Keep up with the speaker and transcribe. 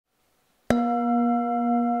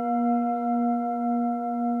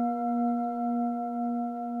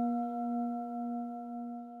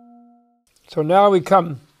So now we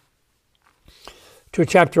come to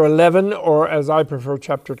chapter 11, or as I prefer,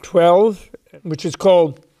 chapter 12, which is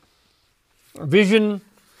called Vision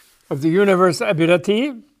of the Universe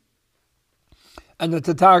Abhirati and the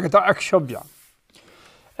Tathagata Akshobhya.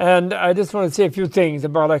 And I just want to say a few things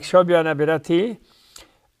about Akshobhya and Abhirati.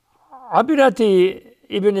 Abhirati,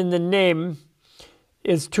 even in the name,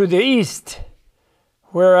 is to the east,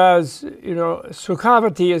 whereas,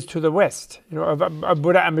 Sukhavati is to the west. Of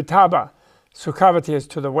Buddha Amitabha, Sukhavati is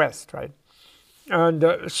to the west, right? And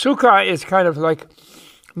Sukha is kind of like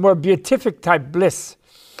more beatific type bliss.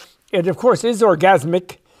 It, of course, is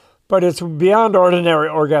orgasmic, but it's beyond ordinary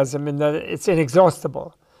orgasm in that it's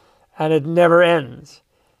inexhaustible, and it never ends.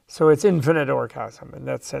 So it's infinite orgasm in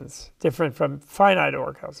that sense, different from finite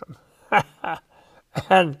orgasm.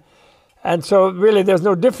 And so really there's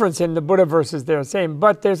no difference in the Buddha verses, they're the same,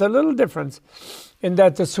 but there's a little difference in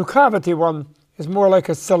that the Sukhavati one is more like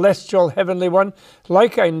a celestial, heavenly one,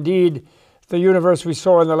 like indeed the universe we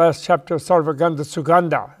saw in the last chapter of Sarvagandha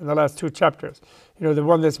Sugandha, in the last 2 chapters. The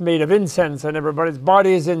one that's made of incense, and everybody's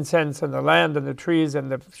body is incense, and the land and the trees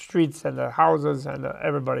and the streets and the houses and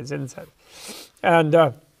everybody's incense. And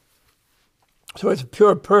so it's a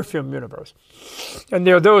pure perfume universe. And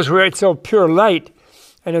there are those where it's all pure light,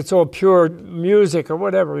 and it's all pure music or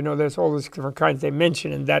whatever. There's all these different kinds they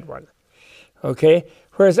mention in that one. Okay?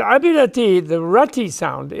 Whereas Abhirati, the Rati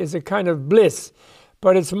sound, is a kind of bliss,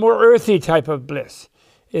 but it's more earthy type of bliss.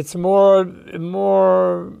 It's more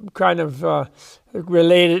kind of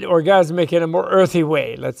related, orgasmic in a more earthy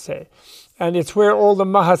way, let's say. And it's where all the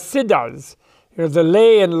Mahasiddhas, the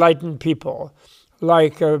lay enlightened people,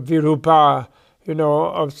 like Virupa, of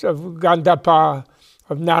Gandhapa,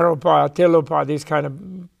 of Naropa, Tilopa, these kind of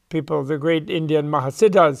people, the great Indian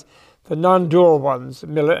Mahasiddhas, the non-dual ones.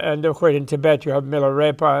 And of course in Tibet you have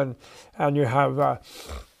Milarepa, and you have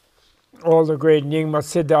all the great Nyingma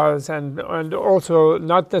Siddhas, and also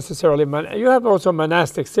not necessarily, you have also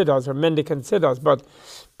monastic Siddhas or mendicant Siddhas,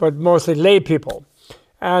 but mostly lay people.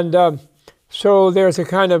 And so there's a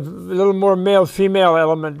kind of little more male-female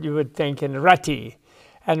element, you would think, in Rati.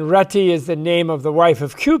 And Rati is the name of the wife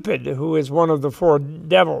of Cupid, who is one of the 4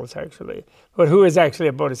 devils, actually, but who is actually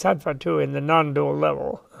a bodhisattva, too, in the non-dual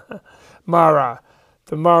level. Mara,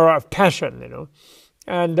 the Mara of passion,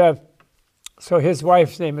 And so his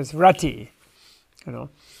wife's name is Rati,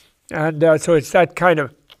 And so it's that kind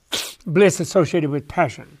of bliss associated with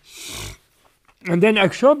passion. And then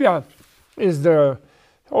Akshobhya is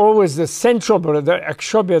always the central Buddha, the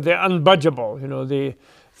Akshobhya, the unbudgeable,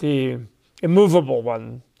 the immovable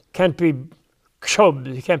one. Can't be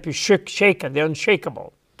kshobed, it can't be shaken, the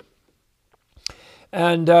unshakable.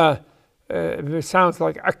 And it sounds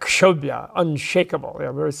like Akshobhya, unshakable,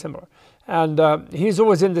 very similar. And he's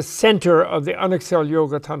always in the center of the unexcelled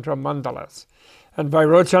Yoga Tantra mandalas. And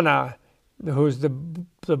Vairochana, who's the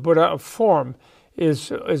Buddha of form,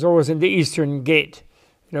 is always in the eastern gate,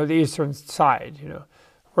 the eastern side,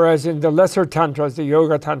 Whereas in the lesser tantras, the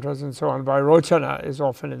yoga tantras and so on, Vairochana is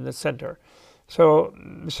often in the center. So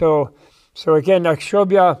again,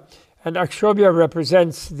 Akshobhya, and Akshobhya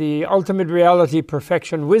represents the ultimate reality,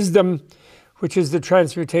 perfection, wisdom, which is the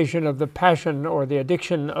transmutation of the passion or the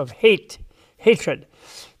addiction of hatred.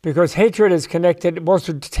 Because hatred is connected, it wants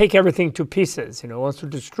to take everything to pieces, wants to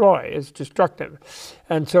destroy, it's destructive.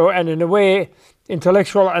 And in a way,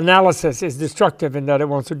 intellectual analysis is destructive in that it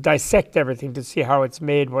wants to dissect everything to see how it's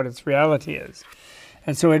made, what its reality is.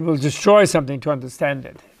 And so it will destroy something to understand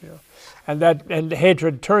it. And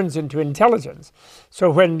hatred turns into intelligence.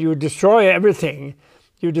 So when you destroy everything,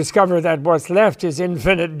 you discover that what's left is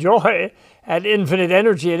infinite joy and infinite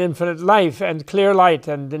energy and infinite life and clear light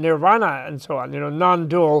and nirvana and so on,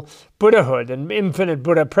 non-dual Buddhahood and infinite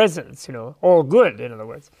Buddha presence, all good, in other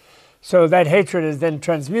words. So that hatred is then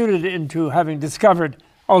transmuted into having discovered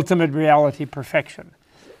ultimate reality, perfection.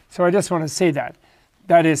 So I just want to say that.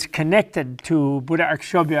 That is connected to Buddha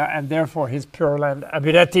Akshobhya and therefore his Pure Land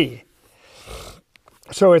Abhirati.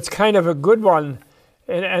 So it's kind of a good one.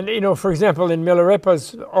 And for example, in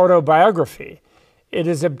Milarepa's autobiography, it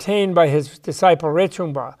is obtained by his disciple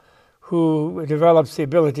Rechungpa, who develops the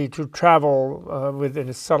ability to travel within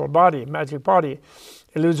his subtle body, magic body,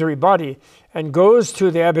 illusory body, and goes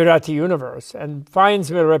to the Abhirati universe and finds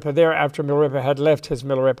Milarepa there after Milarepa had left his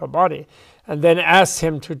Milarepa body, and then asks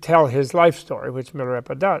him to tell his life story, which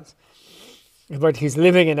Milarepa does. But he's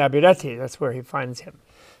living in Abhirati, that's where he finds him.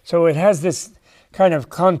 So it has this kind of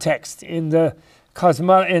context in the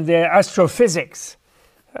astrophysics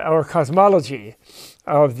or cosmology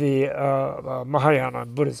of the Mahayana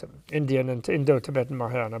Buddhism, Indian and Indo-Tibetan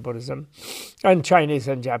Mahayana Buddhism, and Chinese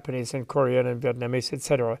and Japanese and Korean and Vietnamese,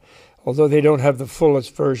 etc. although they don't have the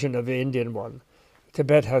fullest version of the Indian one.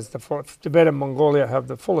 Tibet and Mongolia have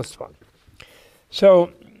the fullest one.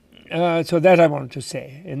 So that I wanted to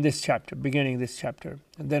say in this chapter, beginning this chapter,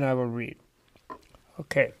 and then I will read.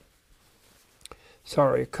 Okay.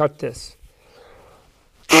 Sorry, cut this.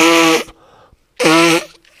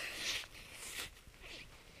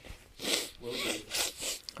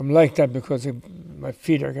 I'm like that because my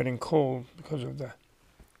feet are getting cold because of the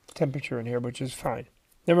temperature in here, which is fine.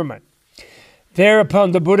 Never mind.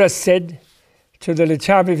 Thereupon the Buddha said to the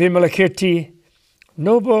Lichavi Vimalakirti,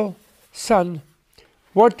 "Noble son,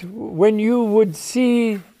 when you would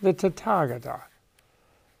see the Tathagata,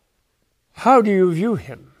 how do you view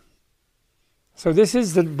him?" So this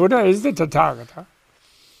is the Buddha is the Tathagata,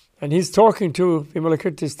 and he's talking to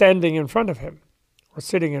Vimalakirti standing in front of him, or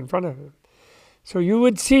sitting in front of him. So you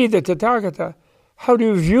would see the Tathagata, how do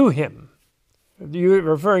you view him? You're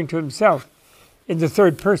referring to himself in the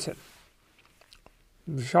third person.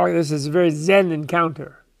 This is a very Zen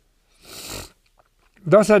encounter.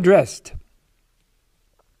 Thus addressed,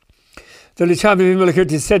 the Lichavi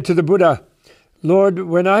Vimalakirti said to the Buddha, "Lord,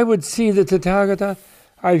 when I would see the Tathagata,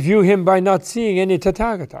 I view him by not seeing any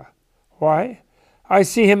Tathagata. Why? I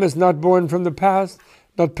see him as not born from the past,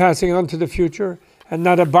 not passing on to the future, and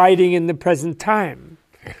not abiding in the present time."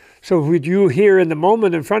 So with you here in the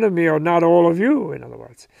moment in front of me are not all of you, in other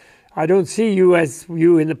words. I don't see you as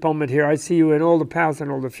you in the moment here. I see you in all the past and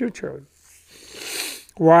all the future.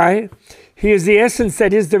 Why? He is the essence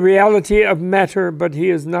that is the reality of matter, but he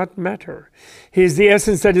is not matter. He is the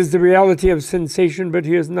essence that is the reality of sensation, but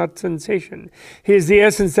he is not sensation. He is the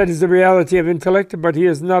essence that is the reality of intellect, but he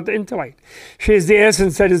is not intellect. She is the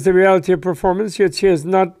essence that is the reality of performance, yet she is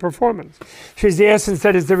not performance. She is the essence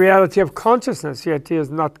that is the reality of consciousness, yet she is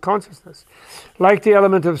not consciousness. Like the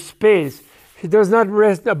element of space, she does not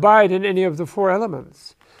abide in any of the four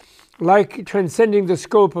elements. Like transcending the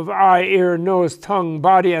scope of eye, ear, nose, tongue,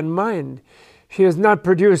 body, and mind, she is not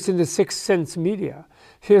produced in the six sense media.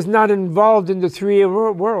 She is not involved in the three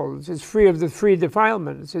worlds, is free of the three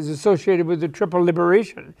defilements, is associated with the triple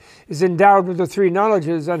liberation, is endowed with the three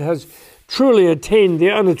knowledges, and has truly attained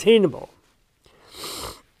the unattainable.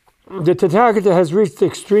 The Tathagata has reached the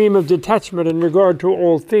extreme of detachment in regard to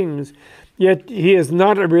all things, yet he is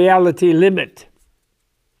not a reality limit.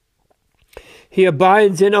 He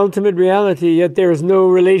abides in ultimate reality, yet there is no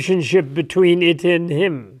relationship between it and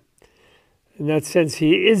him. In that sense,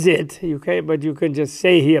 he is it, but you can just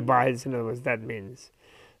say he abides, in other words, that means,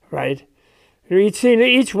 right?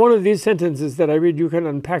 Each one of these sentences that I read, you can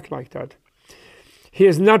unpack like that. He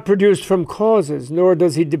is not produced from causes, nor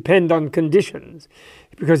does he depend on conditions,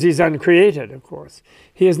 because he's uncreated, of course.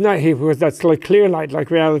 He is not, because that's like clear light,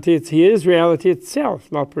 like reality. He is reality itself,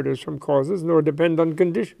 not produced from causes, nor depend on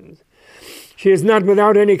conditions. She is not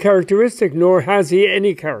without any characteristic, nor has he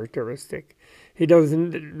any characteristic. He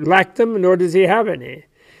doesn't lack them, nor does he have any.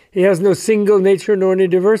 He has no single nature, nor any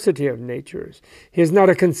diversity of natures. He is not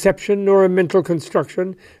a conception, nor a mental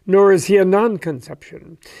construction, nor is he a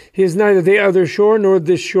non-conception. He is neither the other shore, nor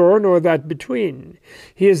this shore, nor that between.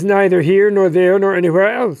 He is neither here, nor there, nor anywhere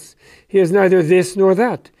else. He is neither this, nor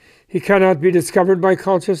that. He cannot be discovered by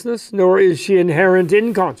consciousness, nor is she inherent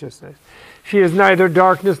in consciousness. She is neither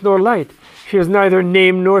darkness nor light. She is neither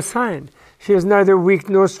name nor sign. She is neither weak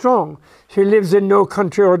nor strong. She lives in no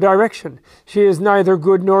country or direction. She is neither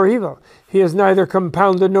good nor evil. He is neither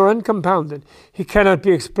compounded nor uncompounded. He cannot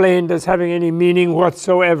be explained as having any meaning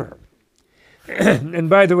whatsoever. And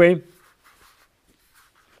by the way,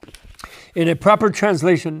 in a proper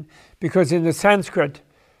translation, because in the Sanskrit,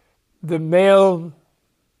 the male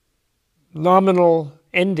nominal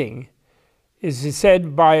ending is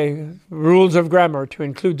said by rules of grammar to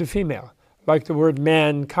include the female. Like the word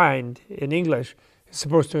mankind in English is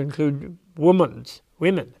supposed to include women,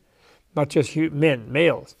 not just men,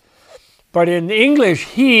 males. But in English,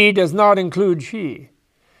 he does not include she,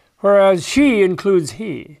 whereas she includes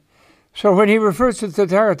he. So when he refers to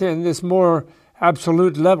Tathagata in this more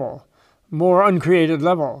absolute level, more uncreated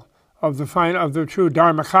level of the true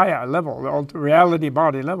Dharmakaya level, the reality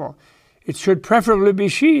body level, it should preferably be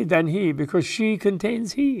she than he, because she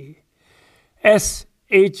contains he.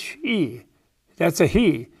 S-H-E. That's a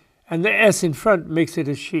he, and the S in front makes it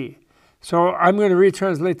a she. So I'm going to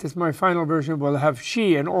retranslate this. My final version will have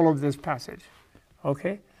she in all of this passage.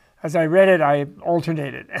 Okay? As I read it, I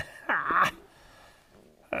alternated.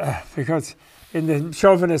 Because in the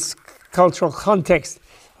chauvinist cultural context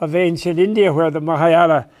of ancient India, where the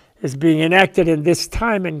Mahayana is being enacted in this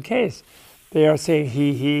time and case, they are saying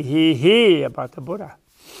he about the Buddha.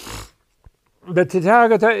 The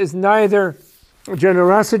Tathagata is neither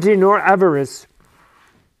generosity nor avarice,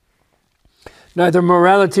 neither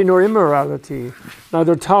morality nor immorality,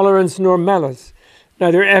 neither tolerance nor malice,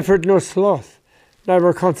 neither effort nor sloth,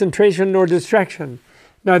 neither concentration nor distraction,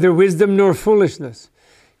 neither wisdom nor foolishness.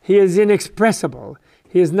 He is inexpressible.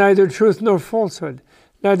 He is neither truth nor falsehood,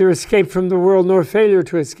 neither escape from the world nor failure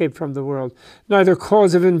to escape from the world, neither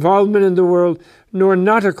cause of involvement in the world nor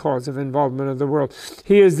not a cause of involvement in the world.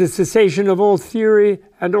 He is the cessation of all theory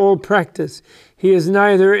and all practice. He is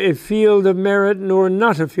neither a field of merit nor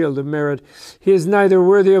not a field of merit. He is neither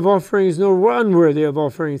worthy of offerings nor unworthy of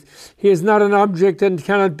offerings. He is not an object and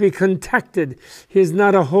cannot be contacted. He is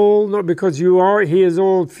not a whole, not because you are. He is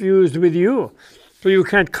all fused with you. So you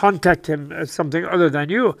can't contact him as something other than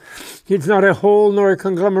you. He's not a whole nor a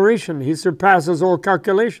conglomeration. He surpasses all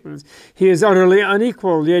calculations. He is utterly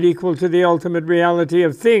unequal, yet equal to the ultimate reality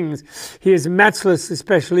of things. He is matchless,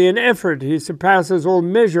 especially in effort. He surpasses all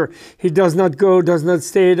measure. He does not go, does not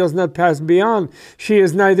stay, does not pass beyond. She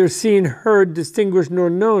is neither seen, heard, distinguished,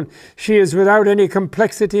 nor known. She is without any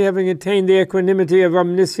complexity, having attained the equanimity of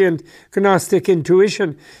omniscient Gnostic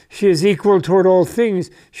intuition. She is equal toward all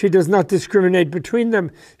things. She does not discriminate between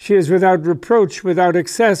them. She is without reproach, without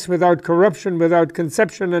excess, without corruption, without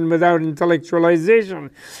conception, and without intellectualization.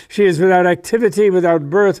 She is without activity, without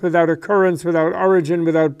birth, without occurrence, without origin,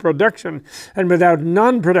 without production, and without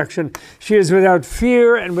non-production. She is without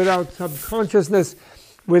fear and without subconsciousness,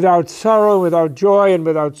 without sorrow, without joy, and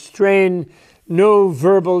without strain. No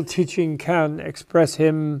verbal teaching can express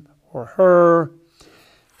him or her.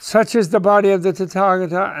 Such is the body of the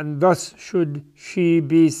Tathagata, and thus should she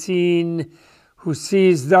be seen. Who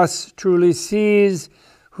sees thus truly sees,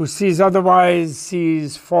 who sees otherwise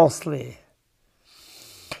sees falsely.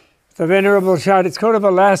 The Venerable Shad, it's kind of a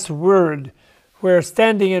last word where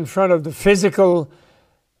standing in front of the physical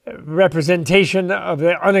representation of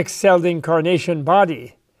the unexcelled incarnation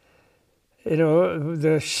body, you know,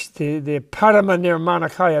 the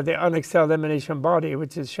Paramanirmanakaya, the unexcelled emanation body,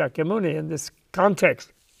 which is Shakyamuni in this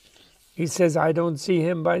context, he says, I don't see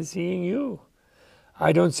him by seeing you.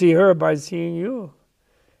 I don't see her by seeing you,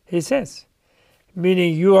 he says,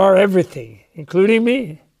 meaning you are everything, including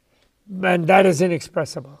me, and that is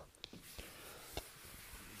inexpressible.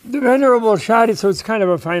 The Venerable Shari, so it's kind of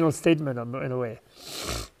a final statement in a way.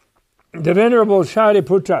 The Venerable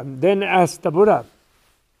Shariputra then asked the Buddha,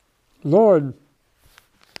 Lord,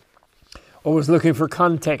 always looking for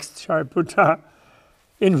context, Shariputra,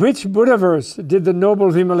 in which Buddha verse did the noble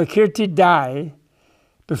Vimalakirti die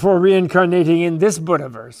before reincarnating in this Buddha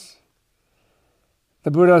verse?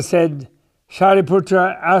 The Buddha said,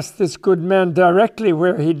 Shariputra asked this good man directly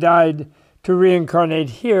where he died to reincarnate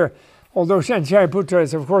here. Although Shariputra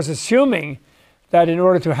is, of course, assuming that in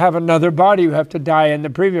order to have another body, you have to die in the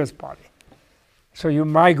previous body. So you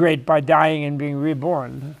migrate by dying and being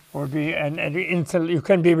reborn, or instantly you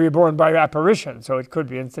can be reborn by apparition. So it could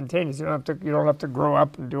be instantaneous. You don't have to grow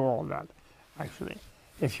up and do all that, actually,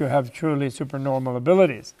 if you have truly supernormal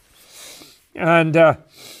abilities. And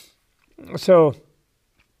so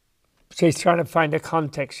he's trying to find a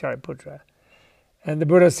context, Shariputra. And the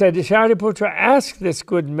Buddha said, Shariputra, ask this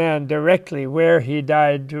good man directly where he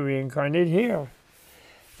died to reincarnate here.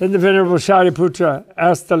 Then the Venerable Shariputra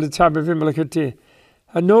asked the Litabha Vimalakirti,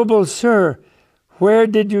 a noble sir, where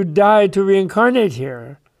did you die to reincarnate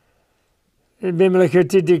here? And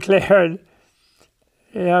Vimalakirti declared,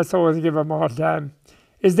 he has to always give him a hard time,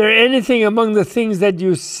 is there anything among the things that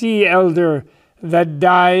you see, elder, that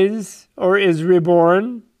dies or is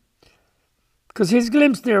reborn? Because he's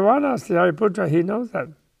glimpsed nirvana, Shariputra, he knows that.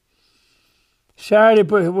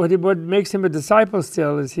 Shariputra, what makes him a disciple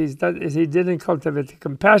still is he didn't cultivate the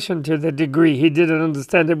compassion to the degree. He didn't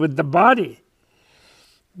understand it with the body.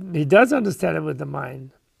 He does understand it with the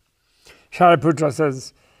mind. Shariputra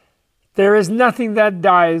says, there is nothing that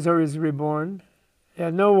dies or is reborn. Yeah,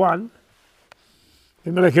 no one.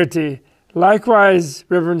 Vimalakirti, likewise,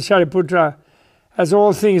 Reverend Shariputra, as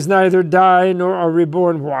all things neither die nor are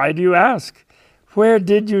reborn, why do you ask? Where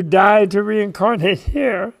did you die to reincarnate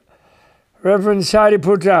here? Reverend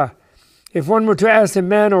Shariputra, if one were to ask a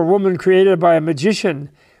man or woman created by a magician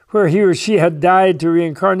where he or she had died to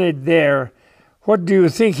reincarnate there, what do you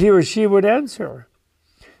think he or she would answer?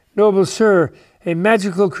 Noble sir, a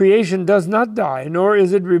magical creation does not die, nor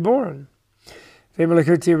is it reborn.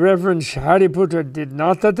 Vimalakirti, Reverend Shariputra, did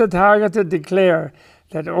not the Tathagata declare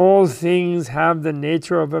that all things have the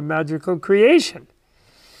nature of a magical creation?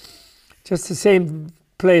 Just the same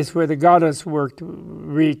place where the goddess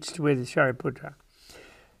reached with Shariputra.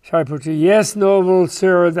 Shariputra, yes, noble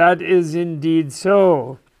sir, that is indeed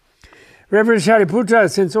so. Reverend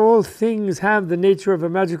Shariputra, since all things have the nature of a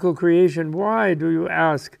magical creation, why do you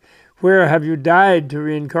ask, where have you died to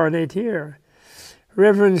reincarnate here?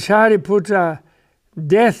 Reverend Shariputra,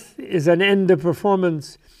 death is an end of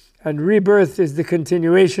performance, and rebirth is the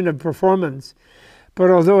continuation of performance. But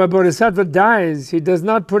although a bodhisattva dies, he does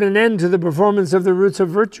not put an end to the performance of the roots of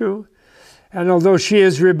virtue. And although she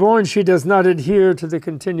is reborn, she does not adhere to the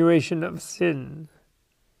continuation of sin.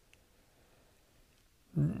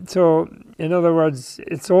 So, in other words,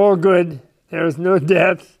 it's all good. There is no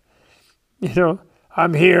death. You know,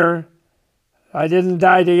 I'm here. I didn't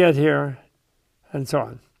die to get here. And so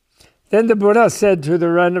on. Then the Buddha said to the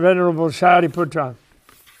Venerable Shariputra,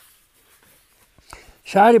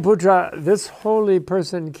 Shariputra, this holy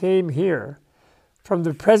person came here from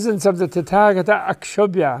the presence of the Tathagata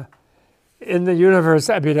Akshobhya in the universe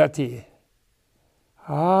Abhirati.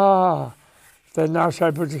 Then now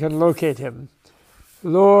Shariputra can locate him.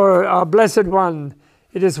 Lord, our Blessed One,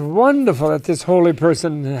 it is wonderful that this holy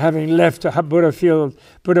person, having left a Buddha field,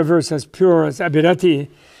 Buddha verse as pure as Abhirati,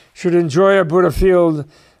 should enjoy a Buddha field,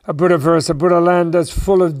 a Buddha verse, a Buddha land as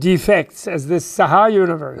full of defects as this Saha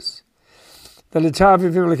universe. The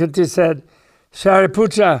Lichavi Vimalakirti said,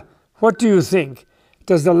 Shariputra, what do you think?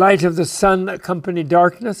 Does the light of the sun accompany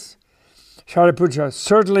darkness? Shariputra,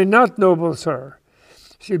 certainly not, noble sir.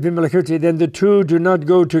 Sri Vimalakirti, then the two do not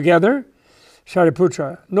go together?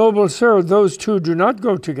 Shariputra, noble sir, those two do not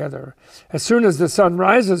go together. As soon as the sun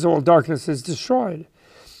rises, all darkness is destroyed.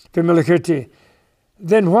 Vimalakirti,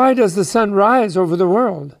 then why does the sun rise over the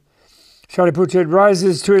world? Shariputra, it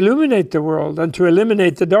rises to illuminate the world and to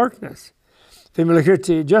eliminate the darkness.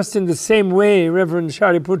 Vimalakirti, just in the same way, Reverend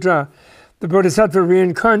Shariputra, the Bodhisattva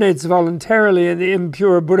reincarnates voluntarily in the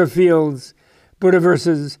impure Buddha fields, Buddha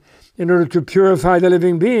verses, in order to purify the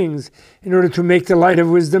living beings, in order to make the light of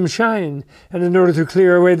wisdom shine, and in order to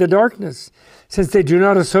clear away the darkness. Since they do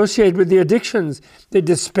not associate with the addictions, they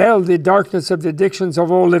dispel the darkness of the addictions of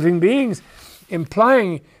all living beings,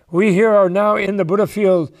 implying we here are now in the Buddha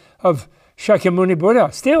field of Shakyamuni Buddha,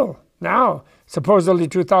 still, now, supposedly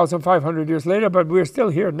 2,500 years later, but we're still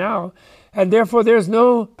here now, and therefore there's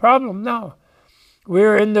no problem now.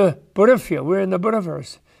 We're in the Buddha field, we're in the Buddha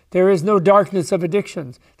verse. There is no darkness of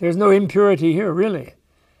addictions. There's no impurity here, really.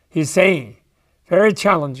 He's saying, very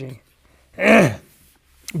challenging,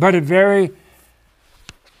 but a very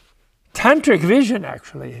tantric vision,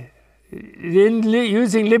 actually,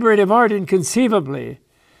 using liberative art inconceivably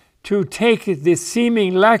to take the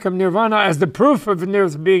seeming lack of nirvana as the proof of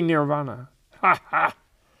being nirvana.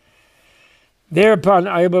 Thereupon,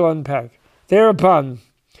 I will unpack. Thereupon,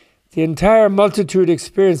 the entire multitude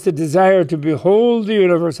experienced the desire to behold the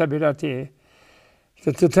universe Abhirati,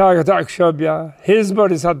 the Tathagata Akshobhya, his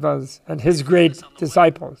bodhisattvas, and his great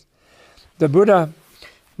disciples. The Buddha,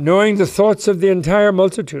 knowing the thoughts of the entire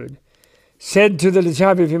multitude, said to the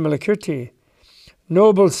Lichavi Vimalakirti,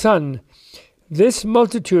 Noble son, this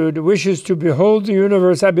multitude wishes to behold the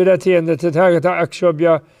universe Abhirati and the Tathagata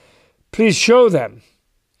Akshobhya. Please show them.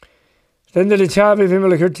 Then the Lichavi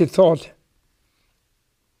Vimalakirti thought,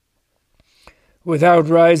 without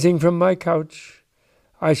rising from my couch,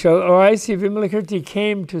 I see Vimalakirti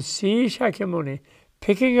came to see Shakyamuni,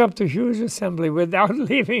 picking up the huge assembly without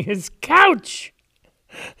leaving his couch.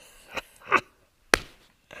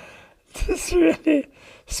 This is really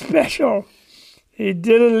special. He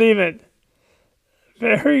didn't leave it.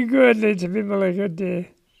 Very good, Vimalakirti.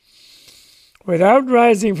 Without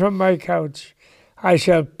rising from my couch, I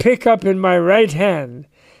shall pick up in my right hand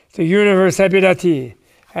the universe Abhirati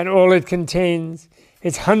and all it contains,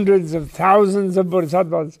 its hundreds of thousands of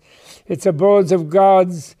bodhisattvas, its abodes of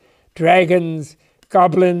gods, dragons,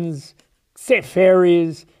 goblins,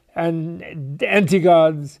 fairies, and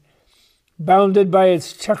anti-gods, bounded by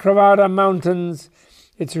its Chakravara mountains,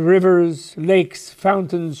 its rivers, lakes,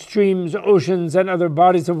 fountains, streams, oceans, and other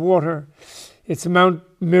bodies of water, its Mount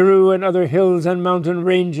Meru and other hills and mountain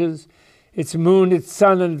ranges, its moon, its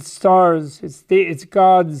sun, and its stars, its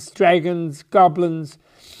gods, dragons, goblins,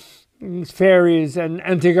 fairies, and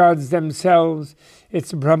anti-gods themselves,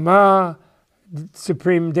 its Brahma,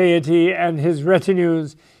 supreme deity, and his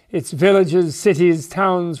retinues, its villages, cities,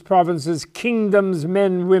 towns, provinces, kingdoms,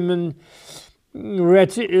 men, women,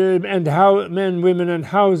 men, women, and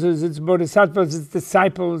houses, its bodhisattvas, its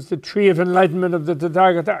disciples, the tree of enlightenment of the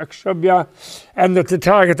Tathagata Akshobhya, and the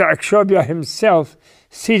Tathagata Akshobhya himself,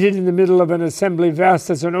 seated in the middle of an assembly vast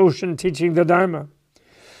as an ocean teaching the Dharma.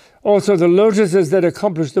 Also the lotuses that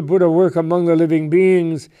accomplish the Buddha work among the living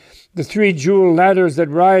beings, the three jewel ladders that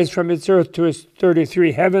rise from its earth to its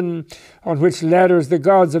 33 heaven, on which ladders the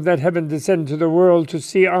gods of that heaven descend to the world to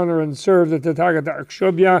see, honor, and serve the Tathagata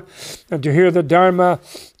Akshobhya, and to hear the Dharma,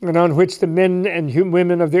 and on which the men and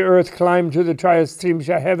women of the earth climb to the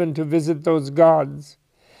Triyastrimsha heaven to visit those gods.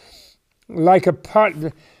 like a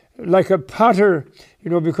potter,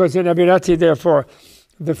 because in Abhirati, therefore,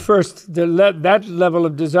 that level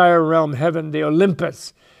of desire realm, heaven, the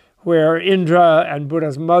Olympus, where Indra and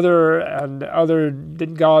Buddha's mother and other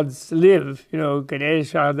gods live,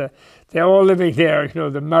 Ganesha, they're all living there,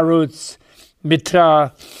 the Maruts,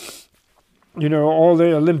 Mitra, all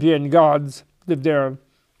the Olympian gods live there.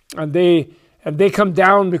 And they come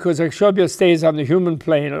down because Akshobhya stays on the human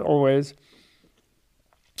plane always.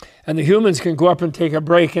 And the humans can go up and take a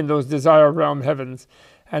break in those desire realm heavens.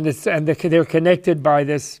 And they're connected by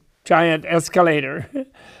this giant escalator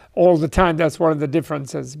all the time. That's one of the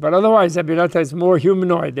differences. But otherwise, Abhirata is more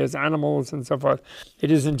humanoid. There's animals and so forth.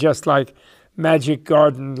 It isn't just like magic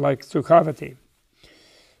garden like Sukhavati.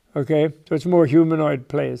 Okay? So it's more humanoid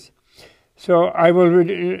place. So I will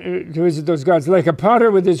visit those gods. Like a potter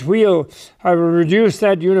with his wheel, I will reduce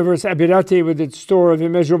that universe Abhirati with its store of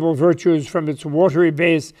immeasurable virtues from its watery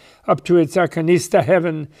base up to its Akanista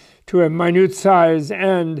heaven to a minute size,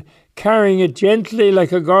 and carrying it gently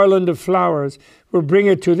like a garland of flowers, will bring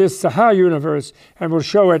it to this Saha universe and will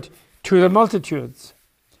show it to the multitudes.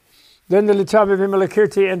 Then the Lichavi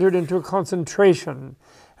Vimalakirti entered into a concentration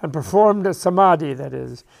and performed a samadhi, that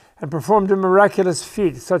is, and performed a miraculous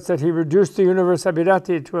feat such that he reduced the universe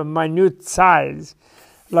Abhirati to a minute size,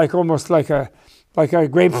 almost like a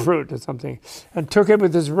grapefruit or something, and took it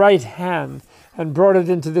with his right hand and brought it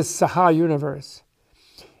into this Saha universe.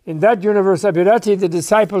 In that universe Abhirati, the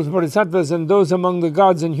disciples, bodhisattvas, and those among the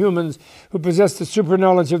gods and humans who possessed the super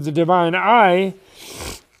knowledge of the divine I,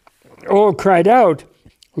 all cried out,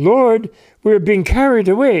 "Lord, we're being carried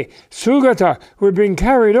away. Sugata, we're being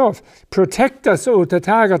carried off. Protect us, O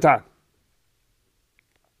Tathagata."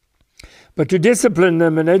 But to discipline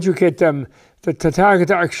them and educate them, the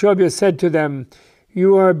Tathagata Akshobhya said to them,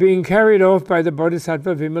 "You are being carried off by the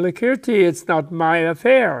Bodhisattva Vimalakirti. It's not my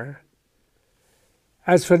affair."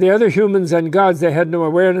 As for the other humans and gods, they had no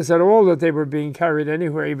awareness at all that they were being carried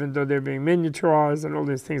anywhere, even though they're being miniaturized and all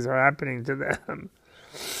these things are happening to them.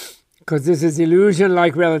 Because this is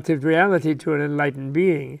illusion-like relative reality to an enlightened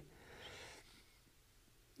being.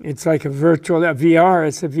 It's like a VR.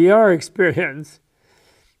 It's a VR experience.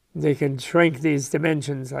 They can shrink these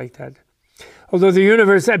dimensions like that. Although the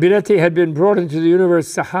universe Abhirati had been brought into the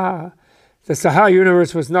universe Saha, the Saha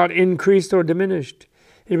universe was not increased or diminished.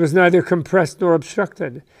 It was neither compressed nor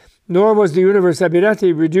obstructed. Nor was the universe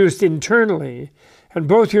Abhirati reduced internally, and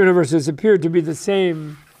both universes appeared to be the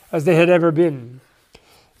same as they had ever been.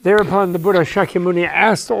 Thereupon the Buddha Shakyamuni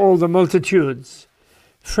asked all the multitudes,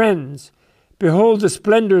 "Friends, behold the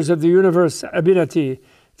splendors of the universe Abhirati,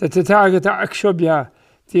 the Tathagata Akshobhya,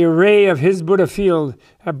 the array of his Buddha field,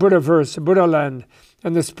 a Buddhaverse, a Buddha land,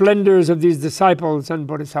 and the splendors of these disciples and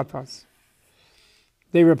bodhisattvas."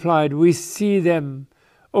 They replied, "We see them,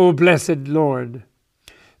 O blessed Lord."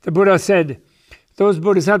 The Buddha said, "Those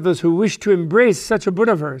bodhisattvas who wish to embrace such a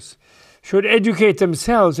Buddhaverse should educate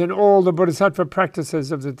themselves in all the bodhisattva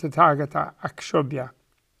practices of the Tathagata Akshobhya."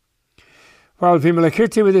 While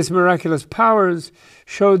Vimalakirti with his miraculous powers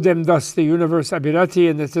showed them thus the universe Abhirati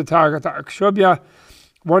and the Tathagata Akshobhya,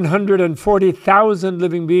 140,000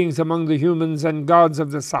 living beings among the humans and gods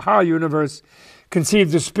of the Saha universe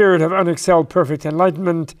conceived the spirit of unexcelled perfect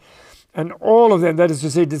enlightenment, and all of them, that is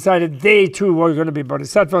to say, decided they too were going to be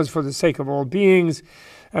bodhisattvas for the sake of all beings,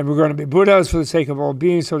 and were going to be Buddhas for the sake of all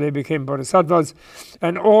beings, so they became bodhisattvas,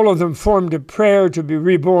 and all of them formed a prayer to be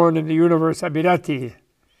reborn in the universe Abhirati.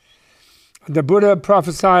 The Buddha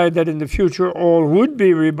prophesied that in the future all would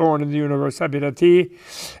be reborn in the universe Abhirati,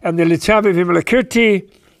 and the Lichavi Vimalakirti,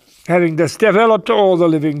 having thus developed all the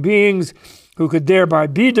living beings who could thereby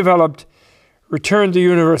be developed, returned the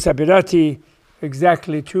universe Abhirati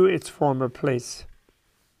exactly to its former place.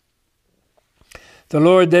 The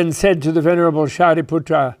Lord then said to the Venerable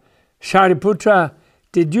Shariputra, "Shariputra,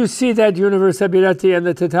 did you see that universe Abhirati and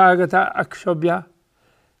the Tathagata Akshobhya?"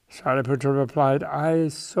 Shariputra replied, "I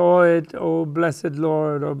saw it, O blessed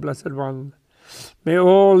Lord, O blessed one. May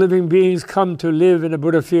all living beings come to live in a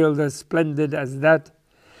Buddha field as splendid as that.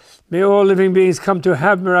 May all living beings come to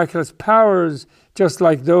have miraculous powers just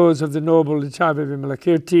like those of the noble Lichavi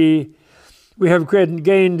Vimalakirti. We have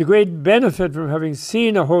gained great benefit from having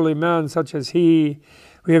seen a holy man such as he.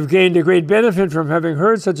 We have gained a great benefit from having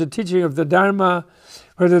heard such a teaching of the Dharma,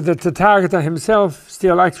 whether the Tathagata himself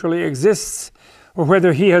still actually exists, or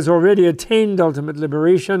whether he has already attained ultimate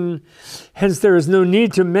liberation. Hence there is no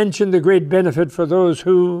need to mention the great benefit for those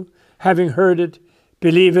who, having heard it,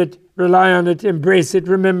 believe it, rely on it, embrace it,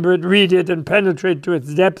 remember it, read it, and penetrate to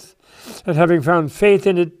its depth, and having found faith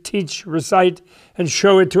in it, teach, recite, and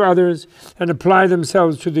show it to others, and apply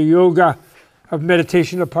themselves to the yoga of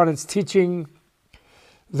meditation upon its teaching.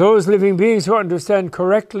 Those living beings who understand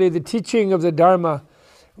correctly the teaching of the Dharma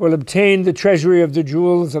will obtain the treasury of the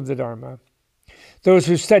jewels of the Dharma. Those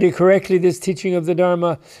who study correctly this teaching of the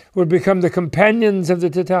Dharma will become the companions of the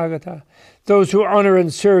Tathagata. Those who honor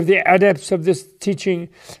and serve the adepts of this teaching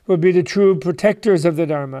will be the true protectors of the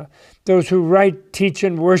Dharma. Those who write, teach,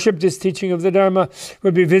 and worship this teaching of the Dharma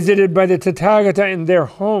will be visited by the Tathagata in their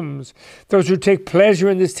homes. Those who take pleasure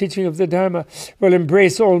in this teaching of the Dharma will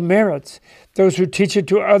embrace all merits. Those who teach it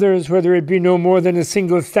to others, whether it be no more than a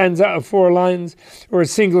single stanza of 4 lines or a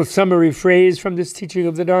single summary phrase from this teaching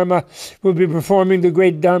of the Dharma, will be performing the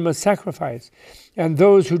great Dharma sacrifice. And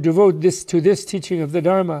those who devote to this teaching of the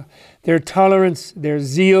Dharma, their tolerance, their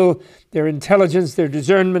zeal, their intelligence, their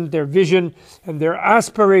discernment, their vision, and their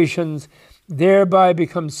aspirations thereby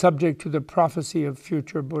become subject to the prophecy of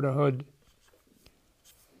future Buddhahood.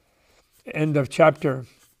 End of chapter.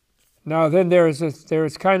 Now then there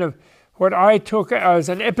is kind of what I took as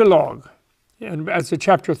an epilogue, and as a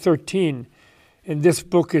chapter 13. In this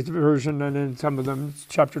book version, and in some of them it's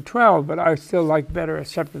chapter 12, but I still like better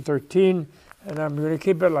as chapter 13, and I'm going to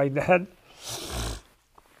keep it like that.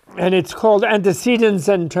 And it's called Antecedents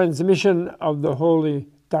and Transmission of the Holy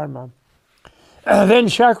Dharma. Then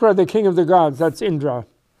Shakra, the king of the gods, that's Indra,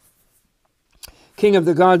 king of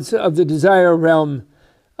the gods of the desire realm,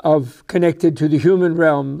 connected to the human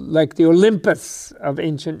realm, like the Olympus of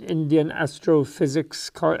ancient Indian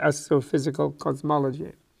astrophysical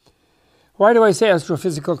cosmology. Why do I say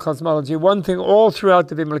astrophysical cosmology? One thing all throughout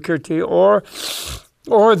the Vimalakirti or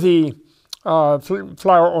the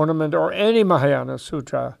flower ornament or any Mahayana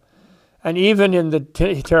Sutra, and even in the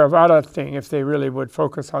Theravada thing, if they really would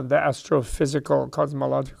focus on the astrophysical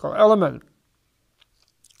cosmological element,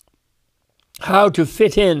 how to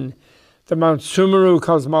fit in the Mount Sumeru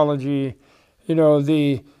cosmology,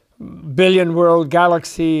 the billion world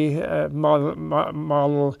galaxy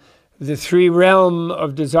model, the 3 realm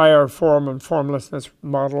of desire, form, and formlessness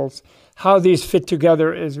models. How these fit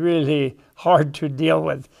together is really hard to deal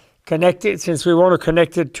with. Since we want to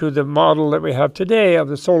connect it to the model that we have today of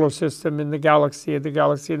the solar system in the galaxy in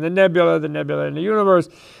the nebula in the universe,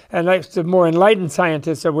 and like the more enlightened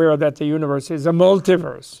scientists are aware that the universe is a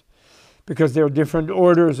multiverse, because there are different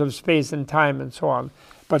orders of space and time and so on.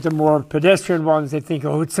 But the more pedestrian ones, they think,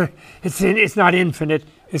 oh, it's not infinite,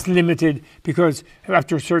 it's limited, because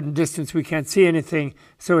after a certain distance we can't see anything,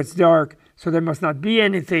 so it's dark, so there must not be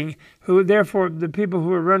anything. Therefore, the people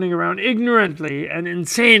who are running around ignorantly and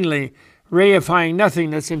insanely reifying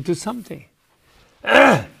nothingness into something.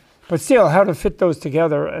 But still, how to fit those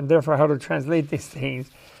together, and therefore how to translate these things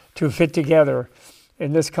to fit together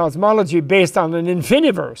in this cosmology based on an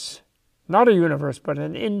infiniverse. Not a universe, but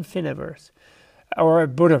an infiniverse, or a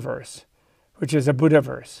Buddhaverse, which is a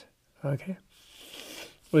Buddhaverse, okay?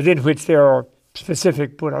 Within which there are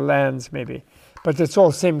specific Buddha lands, maybe. But it's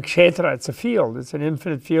all same kshetra, it's a field. It's an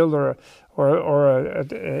infinite field or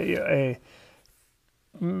a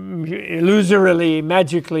illusorily,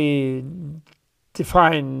 magically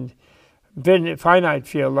defined finite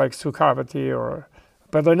field like Sukhavati,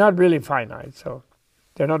 but they're not really finite, so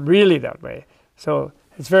they're not really that way. So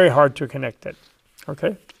it's very hard to connect it,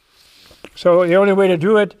 okay? So the only way to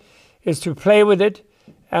do it is to play with it,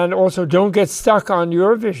 and also don't get stuck on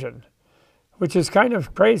your vision, which is kind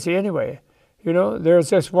of crazy anyway.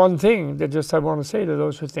 There's just one thing that I want to say to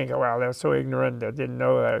those who think, oh, well, they're so ignorant, they didn't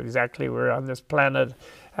know that exactly we're on this planet,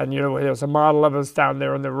 and there's a model of us down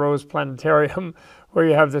there in the Rose Planetarium where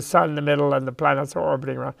you have the sun in the middle and the planets are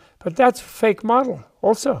orbiting around. But that's a fake model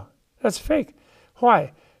also. That's fake.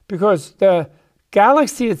 Why? Because the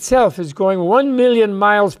galaxy itself is going 1 million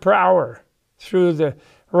miles per hour through the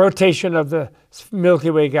rotation of the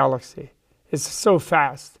Milky Way galaxy. It's so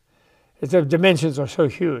fast. The dimensions are so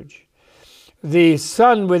huge. The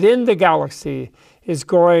sun within the galaxy is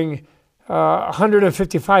going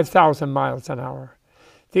 155,000 miles an hour.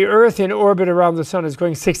 The Earth in orbit around the sun is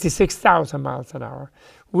going 66,000 miles an hour.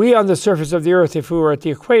 We on the surface of the Earth, if we were at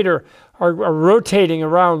the equator, are rotating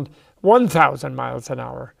around 1,000 miles an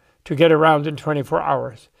hour to get around in 24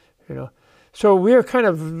 hours. So we're kind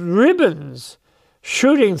of ribbons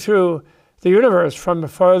shooting through the universe from a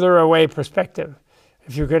further away perspective,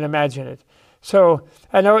 if you can imagine it. So,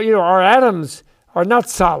 and our atoms are not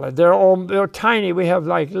solid. They're tiny. We have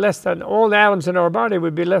like less than, all the atoms in our body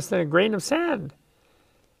would be less than a grain of sand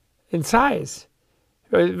in size.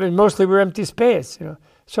 Mostly we're empty space,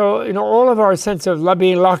 So, all of our sense of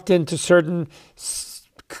being locked into certain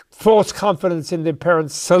false confidence in the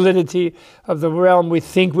apparent solidity of the realm we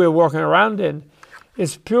think we're walking around in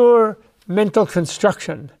is pure mental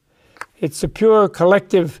construction. It's a pure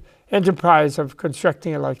collective enterprise of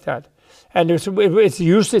constructing it like that. And it's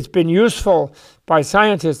been useful by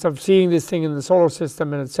scientists of seeing this thing in the solar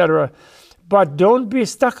system and etc. But don't be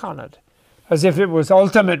stuck on it as if it was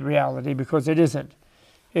ultimate reality, because it isn't.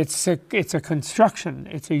 It's a construction.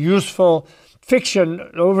 It's a useful fiction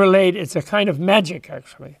overlaid. It's a kind of magic,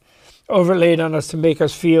 actually, overlaid on us to make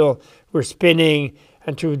us feel we're spinning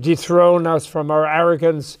and to dethrone us from our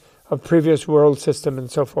arrogance of previous world system and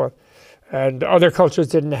so forth. And other cultures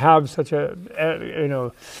didn't have such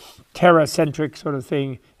a, Terra-centric sort of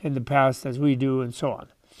thing in the past as we do, and so on.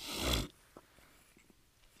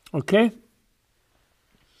 Okay?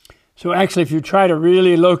 So actually, if you try to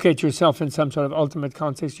really locate yourself in some sort of ultimate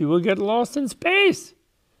context, you will get lost in space.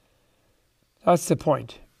 That's the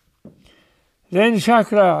point. Then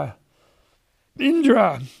Shakra,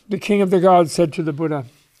 Indra, the king of the gods, said to the Buddha,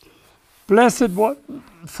 "Blessed one,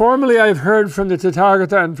 formerly I have heard from the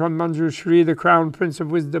Tathagata and from Manjushri, the crown prince of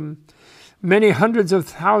wisdom, many hundreds of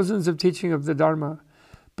thousands of teaching of the Dharma,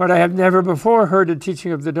 but I have never before heard a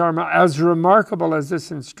teaching of the Dharma as remarkable as this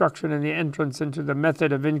instruction in the entrance into the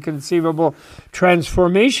method of inconceivable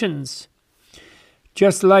transformations."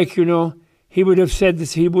 Just like, he would have said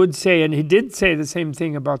this, he would say, and he did say the same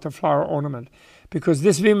thing about the flower ornament, because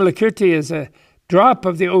this Vimalakirti is a drop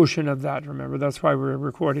of the ocean of that, remember, that's why we're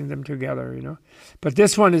recording them together, But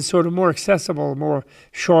this one is sort of more accessible, more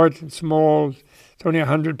short and small. It's only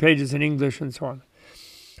 100 pages in English and so on.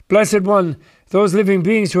 Blessed one, those living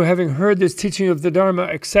beings who, having heard this teaching of the Dharma,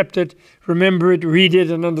 accept it, remember it, read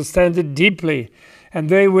it, and understand it deeply, and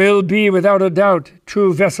they will be, without a doubt,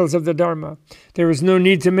 true vessels of the Dharma. There is no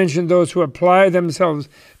need to mention those who apply themselves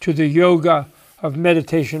to the yoga of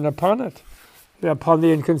meditation upon it, upon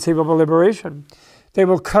the inconceivable liberation. They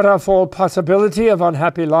will cut off all possibility of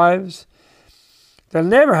unhappy lives. They'll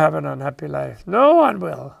never have an unhappy life. No one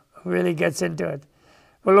will, who really gets into it.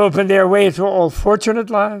 Will open their way to all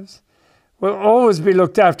fortunate lives, will always be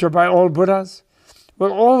looked after by all Buddhas,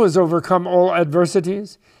 will always overcome all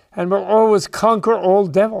adversities, and will always conquer all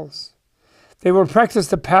devils. They will practice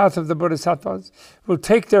the path of the Bodhisattvas, will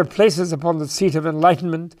take their places upon the seat of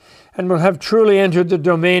enlightenment, and will have truly entered the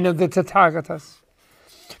domain of the Tathagatas.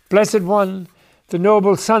 Blessed one, the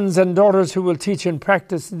noble sons and daughters who will teach and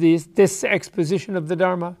practice this exposition of the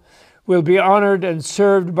Dharma will be honored and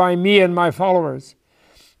served by me and my followers.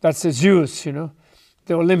 That's the Zeus, the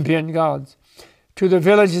Olympian gods. To the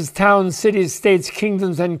villages, towns, cities, states,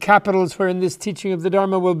 kingdoms, and capitals wherein this teaching of the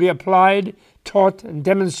Dharma will be applied, taught, and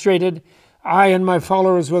demonstrated, I and my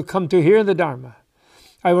followers will come to hear the Dharma.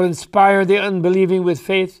 I will inspire the unbelieving with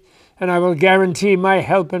faith, and I will guarantee my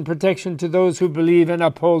help and protection to those who believe and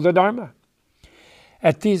uphold the Dharma.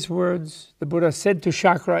 At these words, the Buddha said to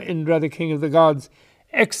Shakra, Indra, the king of the gods,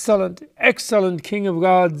 Excellent, excellent king of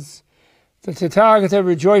gods, the Tathagata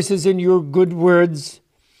rejoices in your good words.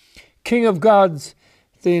 King of gods,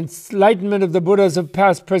 the enlightenment of the Buddhas of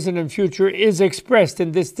past, present, and future is expressed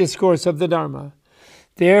in this discourse of the Dharma.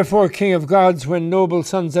 Therefore, King of gods, when noble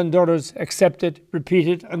sons and daughters accept it, repeat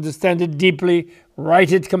it, understand it deeply,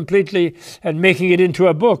 write it completely, and making it into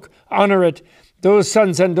a book, honor it, those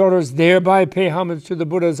sons and daughters thereby pay homage to the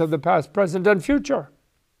Buddhas of the past, present, and future.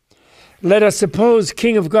 Let us suppose,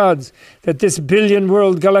 King of gods, that this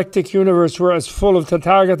billion-world galactic universe were as full of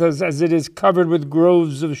Tathagatas as it is covered with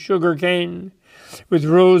groves of sugar cane, with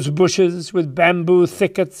rose bushes, with bamboo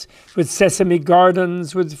thickets, with sesame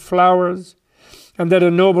gardens, with flowers, and that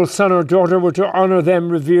a noble son or daughter were to honor them,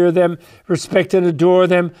 revere them, respect and adore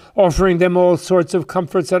them, offering them all sorts of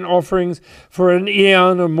comforts and offerings for an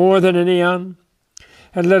eon or more than an eon.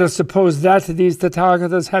 And let us suppose that these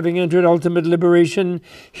Tathagatas, having entered ultimate liberation,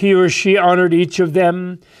 he or she honored each of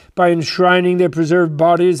them by enshrining their preserved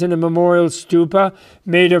bodies in a memorial stupa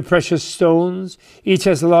made of precious stones, each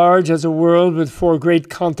as large as a world with 4 great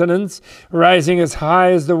continents, rising as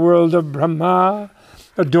high as the world of Brahma,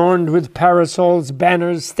 adorned with parasols,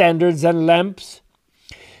 banners, standards, and lamps.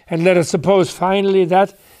 And let us suppose finally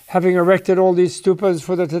that, having erected all these stupas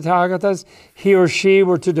for the Tathagatas, he or she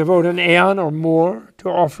were to devote an aeon or more to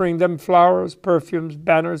offering them flowers, perfumes,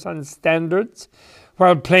 banners, and standards,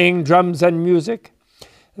 while playing drums and music.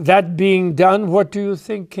 That being done, what do you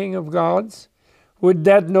think, King of gods? Would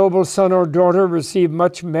that noble son or daughter receive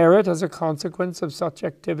much merit as a consequence of such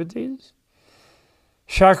activities?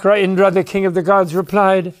 Shakra Indra, the king of the gods,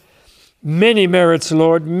 replied, Many merits,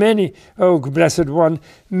 Lord, many, O blessed one,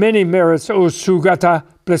 many merits, O Sugata,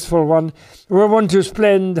 blissful one. Were one to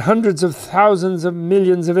spend hundreds of thousands of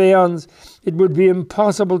millions of aeons, it would be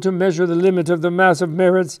impossible to measure the limit of the mass of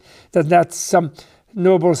merits that some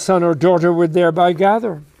noble son or daughter would thereby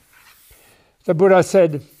gather. The Buddha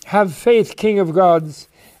said, Have faith, King of gods,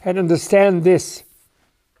 and understand this.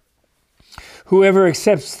 Whoever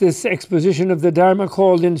accepts this exposition of the Dharma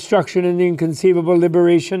called instruction in the inconceivable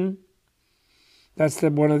liberation, that's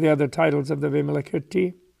one of the other titles of the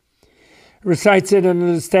Vimalakirti, recites it and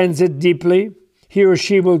understands it deeply, he or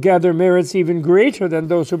she will gather merits even greater than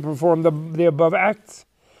those who perform the above acts.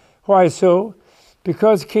 Why so?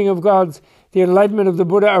 Because, King of Gods, the enlightenment of the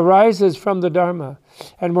Buddha arises from the Dharma,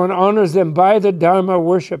 and one honors them by the Dharma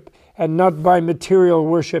worship and not by material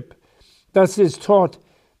worship. Thus it is taught,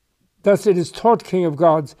 King of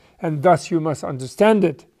Gods, and thus you must understand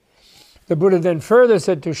it. The Buddha then further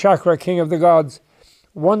said to Shakra, King of the Gods,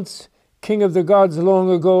 once King of the Gods,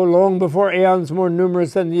 long ago, long before aeons more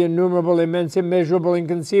numerous than the innumerable, immense, immeasurable,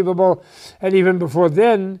 inconceivable, and even before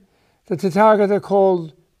then, the Tathagata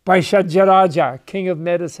called Vaishajaraja, King of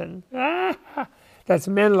Medicine. That's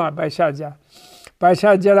Menla Vaishaja.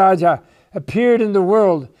 Vaishajaraja appeared in the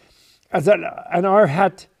world as an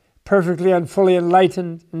arhat, perfectly and fully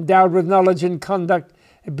enlightened, endowed with knowledge and conduct,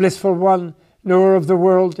 a blissful one, knower of the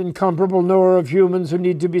world, incomparable knower of humans who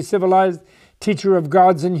need to be civilized, teacher of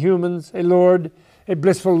gods and humans, a lord, a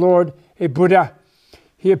blissful lord, a Buddha.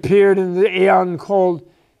 He appeared in the aeon called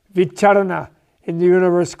Vicharana, in the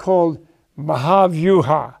universe called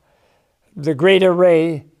Mahavyuha, the great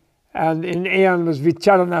array, and in aeon was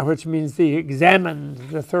Vicharana, which means the examined,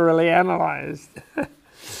 the thoroughly analyzed.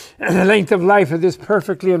 And the length of life of this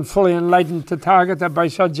perfectly and fully enlightened Tathagata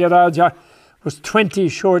Vaishajaraja was 20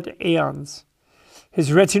 short aeons.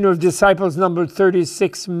 His retinue of disciples numbered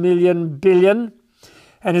 36 million billion,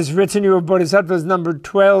 and his retinue of bodhisattvas numbered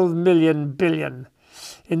 12 million billion.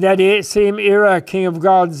 In that same era, King of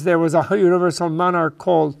Gods, there was a universal monarch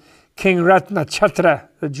called King Ratna Chatra,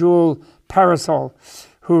 the jewel parasol,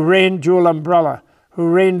 jewel umbrella, who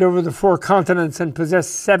reigned over the 4 continents and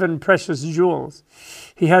possessed 7 precious jewels.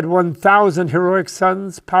 He had 1,000 heroic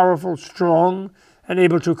sons, powerful, strong, and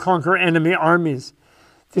able to conquer enemy armies.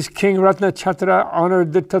 This King Ratna Chatra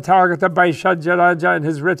honored the Tathagata Vaishajaraja and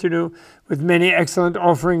his retinue with many excellent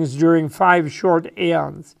offerings during 5 short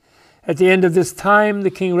aeons. At the end of this time, the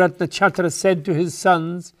King Ratna Chatra said to his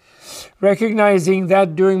sons, recognizing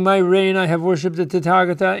that during my reign I have worshipped the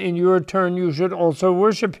Tathagata, in your turn you should also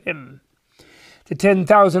worship him. The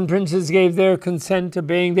 10,000 princes gave their consent,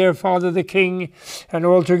 obeying their father the king, and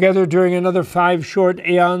altogether during another 5 short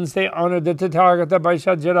aeons they honored the Tathagata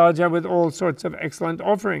Vaishajaraja with all sorts of excellent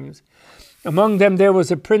offerings. Among them there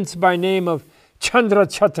was a prince by name of Chandra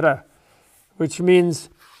Chatra, which means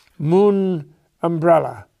moon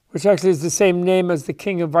umbrella, which actually is the same name as the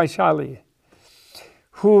king of Vaishali,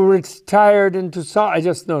 who retired into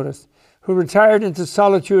solitude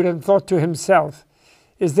and thought to himself,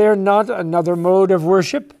 is there not another mode of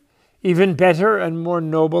worship, even better and more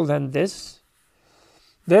noble than this?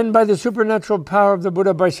 Then by the supernatural power of the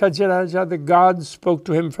Buddha Vaishajaraja, the gods spoke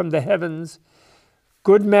to him from the heavens,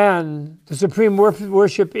 good man, the supreme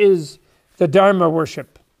worship is the Dharma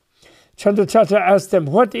worship. Chandrachatra asked them,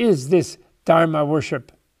 what is this Dharma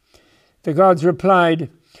worship? The gods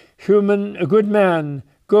replied, a good man,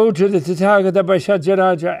 go to the Tathagata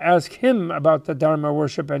Vaishajaraja, ask him about the Dharma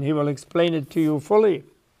worship, and he will explain it to you fully.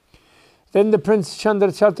 Then the Prince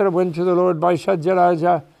Chandrachatra went to the Lord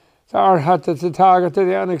Vaishajaraja, the Arhat, the Tathagata,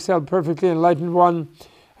 the unexcelled, perfectly enlightened one,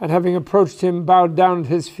 and having approached him, bowed down at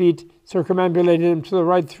his feet, circumambulated him to the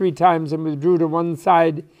right 3 times, and withdrew to one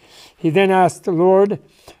side. He then asked the Lord,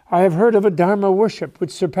 I have heard of a Dharma worship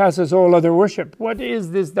which surpasses all other worship. What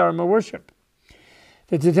is this Dharma worship?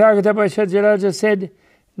 The Tathagata Vaishajaraja said,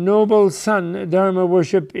 noble son, Dharma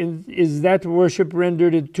worship is that worship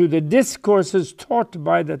rendered to the discourses taught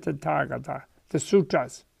by the Tathagata, the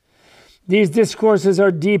sutras. These discourses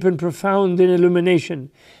are deep and profound in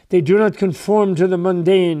illumination. They do not conform to the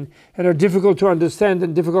mundane and are difficult to understand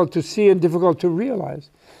and difficult to see and difficult to realize.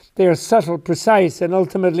 They are subtle, precise, and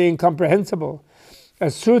ultimately incomprehensible.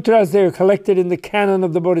 As sutras, they are collected in the canon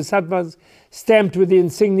of the Bodhisattvas, stamped with the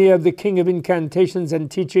insignia of the king of incantations and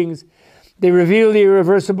teachings. They reveal the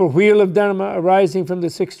irreversible wheel of Dharma arising from the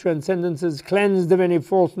 6 transcendences, cleansed of any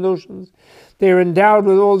false notions. They are endowed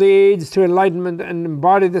with all the aids to enlightenment and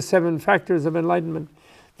embody the 7 factors of enlightenment.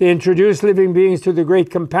 They introduce living beings to the great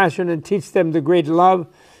compassion and teach them the great love.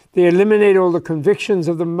 They eliminate all the convictions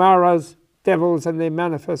of the maras, devils, and they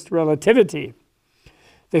manifest relativity.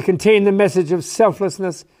 They contain the message of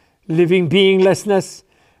selflessness, living beinglessness,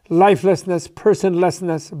 lifelessness,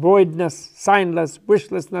 personlessness, voidness, signless,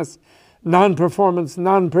 wishlessness, non-performance,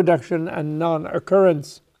 non-production, and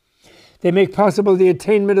non-occurrence. They make possible the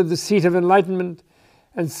attainment of the seat of enlightenment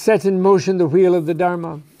and set in motion the wheel of the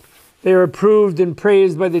Dharma. They are approved and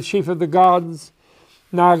praised by the chief of the gods,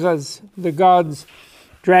 Nagas, the gods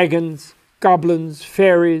dragons, goblins,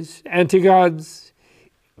 fairies, anti-gods,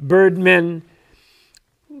 birdmen,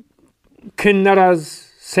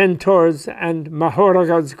 kinnaras, centaurs, and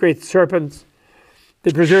mahoragas, great serpents.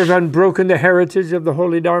 They preserve unbroken the heritage of the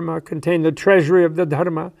holy Dharma, contain the treasury of the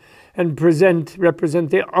Dharma, and represent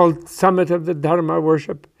the summit of the Dharma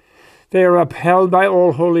worship. They are upheld by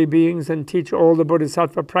all holy beings and teach all the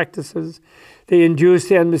Bodhisattva practices. They induce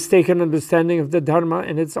the unmistaken understanding of the Dharma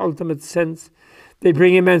in its ultimate sense. They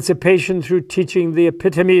bring emancipation through teaching the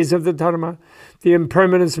epitomes of the Dharma, the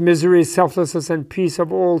impermanence, misery, selflessness, and peace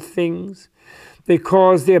of all things. They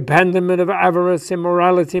cause the abandonment of avarice,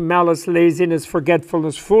 immorality, malice, laziness,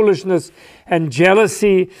 forgetfulness, foolishness, and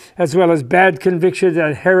jealousy, as well as bad convictions,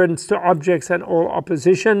 adherence to objects, and all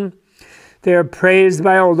opposition. They are praised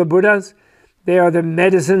by all the Buddhas. They are the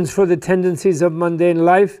medicines for the tendencies of mundane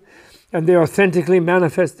life, and they authentically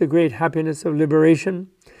manifest the great happiness of liberation.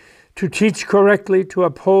 To teach correctly, to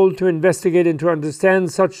uphold, to investigate, and to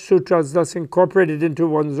understand such sutras, thus incorporated into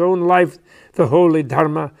one's own life, the holy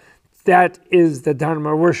Dharma, that is the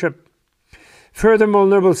Dharma worship. Furthermore,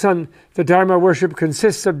 noble son, the Dharma worship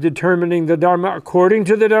consists of determining the Dharma according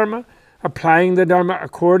to the Dharma, applying the Dharma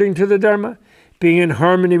according to the Dharma, being in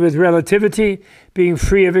harmony with relativity, being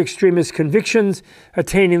free of extremist convictions,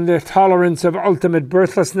 attaining the tolerance of ultimate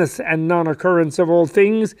birthlessness and non-occurrence of all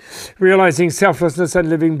things, realizing selflessness and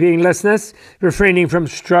living beinglessness, refraining from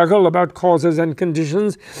struggle about causes and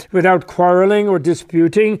conditions, without quarreling or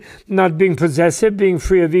disputing, not being possessive, being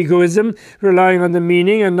free of egoism, relying on the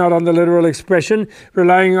meaning and not on the literal expression,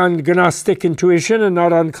 relying on gnostic intuition and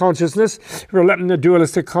not on consciousness, the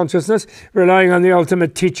dualistic consciousness, relying on the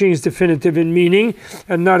ultimate teachings definitive in meaning,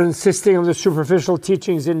 and not insisting on the superficial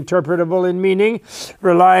teachings interpretable in meaning,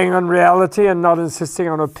 relying on reality and not insisting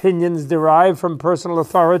on opinions derived from personal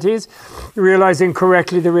authorities, realizing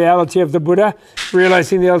correctly the reality of the Buddha,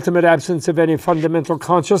 realizing the ultimate absence of any fundamental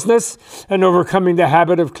consciousness, and overcoming the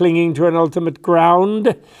habit of clinging to an ultimate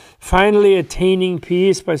ground, finally attaining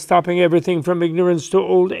peace by stopping everything from ignorance to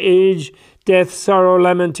old age, death, sorrow,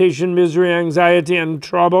 lamentation, misery, anxiety, and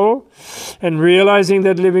trouble, and realizing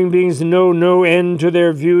that living beings know no end to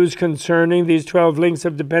their views concerning these 12 links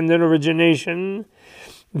of dependent origination.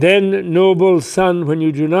 Then, noble son, when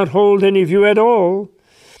you do not hold any view at all,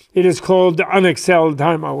 it is called the unexcelled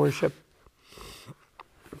Dharma worship.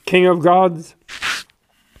 King of gods,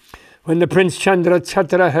 when the Prince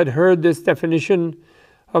Chandrachatra had heard this definition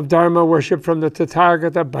of Dharma worship from the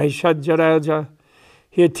Tathagata Vaishajaraja,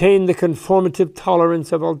 he attained the conformative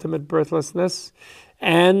tolerance of ultimate birthlessness,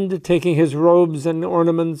 and, taking his robes and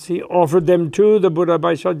ornaments, he offered them to the Buddha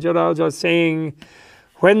Vaishajaraja, saying,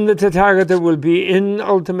 "When the Tathagata will be in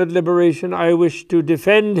ultimate liberation, I wish to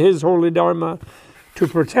defend his holy Dharma, to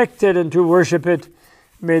protect it and to worship it.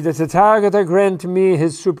 May the Tathagata grant me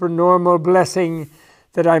his supernormal blessing,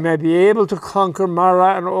 that I may be able to conquer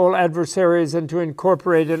Mara and all adversaries, and to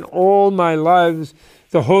incorporate in all my lives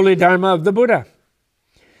the holy Dharma of the Buddha."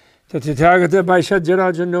 The Tathagata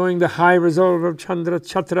Vaishajaraja, knowing the high resolve of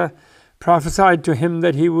Chandrachatra, prophesied to him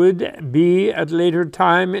that he would be, at later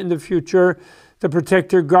time in the future, the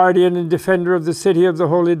protector, guardian, and defender of the city of the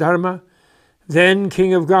holy Dharma. Then,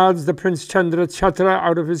 King of gods, the Prince Chandrachatra,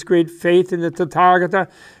 out of his great faith in the Tathagata,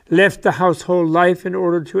 left the household life in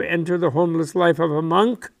order to enter the homeless life of a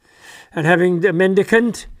monk, and having a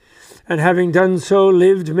mendicant, and having done so,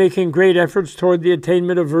 lived making great efforts toward the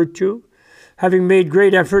attainment of virtue. Having made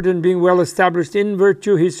great effort and being well established in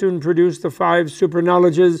virtue, he soon produced the 5 super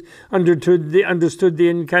knowledges, understood the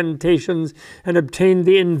incantations, and obtained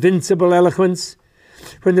the invincible eloquence.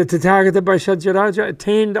 When the Tathagata Vaishajaraja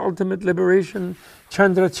attained ultimate liberation,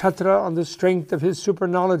 Chandrachatra, on the strength of his super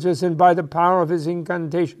knowledges and by the power of his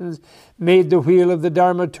incantations, made the wheel of the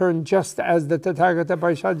Dharma turn just as the Tathagata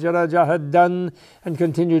Vaishajaraja had done, and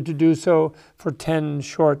continued to do so for 10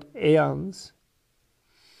 short aeons.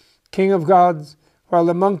 King of gods, while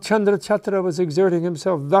the monk Chandrachatra was exerting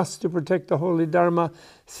himself thus to protect the holy Dharma,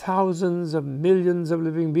 thousands of millions of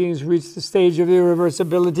living beings reached the stage of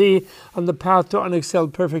irreversibility on the path to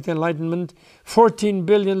unexcelled perfect enlightenment. 14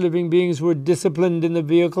 billion living beings were disciplined in the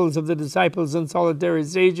vehicles of the disciples and solitary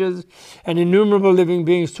sages, and innumerable living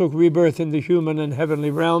beings took rebirth in the human and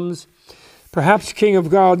heavenly realms. Perhaps, King of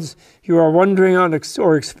gods, you are wondering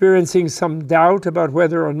or experiencing some doubt about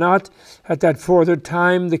whether or not, at that further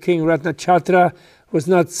time, the King Ratnachatra was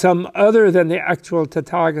not some other than the actual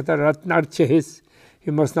Tathagata Ratnarchihis.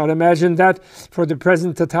 You must not imagine that, for the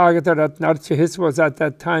present Tathagata Ratnarchihis was at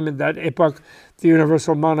that time, in that epoch, the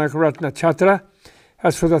universal monarch Ratnachatra.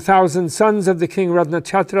 As for the 1,000 sons of the king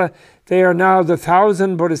Ratnachatra, they are now the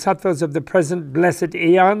 1,000 bodhisattvas of the present blessed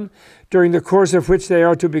aeon, during the course of which they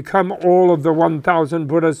are to become all of the 1,000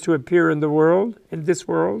 Buddhas to appear in the world, in this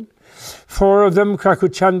world. 4 of them,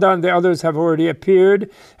 Krakuchanda and the others, have already appeared,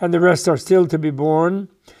 and the rest are still to be born.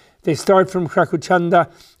 They start from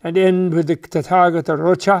Krakuchanda and end with the Tathagata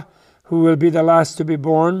Rocha, who will be the last to be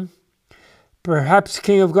born. Perhaps,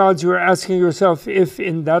 King of Gods, you are asking yourself if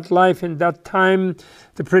in that life, in that time,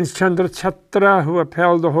 the Prince Chandrachatra, who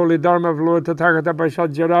upheld the holy Dharma of Lord Tathagata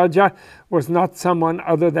Vaishajyaraja, was not someone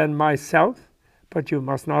other than myself. But you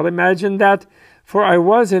must not imagine that, for I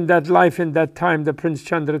was in that life, in that time, the Prince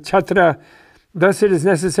Chandrachatra. Thus it is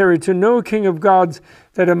necessary to know, King of Gods,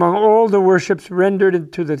 that among all the worships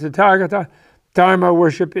rendered to the Tathagata, Dharma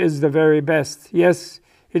worship is the very best. Yes,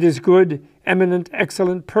 it is good, eminent,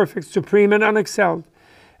 excellent, perfect, supreme, and unexcelled.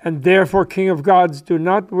 And therefore, King of Gods, do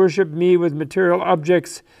not worship me with material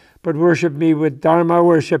objects, but worship me with Dharma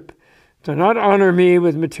worship. Do not honor me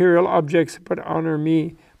with material objects, but honor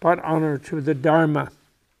to the Dharma.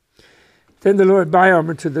 Then the Lord, by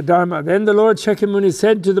honor to the Dharma. Then the Lord Shakyamuni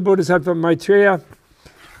said to the Bodhisattva Maitreya,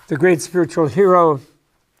 the great spiritual hero,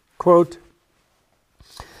 quote,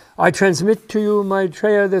 I transmit to you,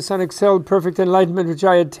 Maitreya, this unexcelled perfect enlightenment which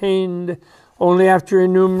I attained only after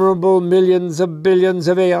innumerable millions of billions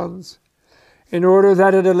of aeons, in order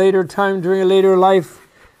that at a later time, during a later life,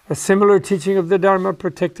 a similar teaching of the Dharma,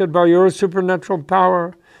 protected by your supernatural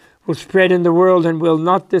power, will spread in the world and will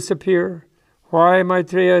not disappear. Why,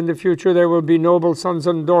 Maitreya, in the future there will be noble sons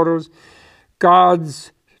and daughters,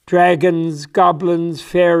 gods, dragons, goblins,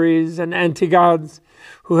 fairies, and anti-gods,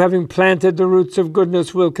 who, having planted the roots of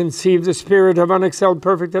goodness, will conceive the spirit of unexcelled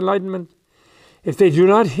perfect enlightenment. If they do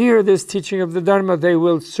not hear this teaching of the Dharma, they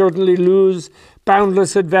will certainly lose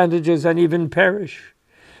boundless advantages and even perish.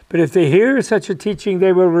 But if they hear such a teaching,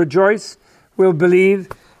 they will rejoice, will believe,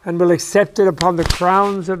 and will accept it upon the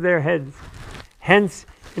crowns of their heads. Hence,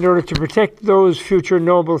 in order to protect those future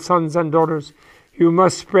noble sons and daughters, you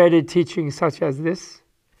must spread a teaching such as this.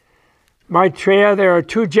 Maitreya, there are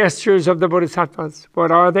 2 gestures of the Bodhisattvas.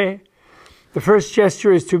 What are they? The first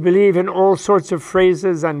gesture is to believe in all sorts of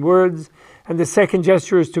phrases and words, and the second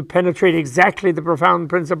gesture is to penetrate exactly the profound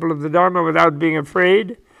principle of the Dharma without being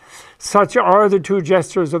afraid. Such are the 2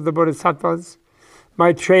 gestures of the Bodhisattvas.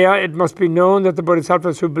 Maitreya, it must be known that the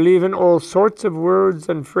Bodhisattvas who believe in all sorts of words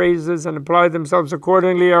and phrases and apply themselves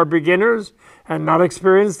accordingly are beginners and not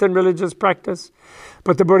experienced in religious practice.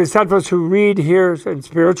 But the Bodhisattvas who read here in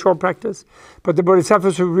spiritual practice, but the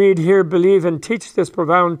Bodhisattvas who read here believe and teach this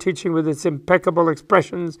profound teaching with its impeccable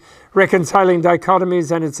expressions, reconciling dichotomies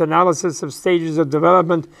and its analysis of stages of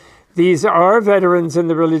development. These are veterans in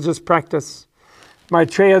the religious practice.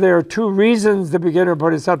 Maitreya, there are 2 reasons the beginner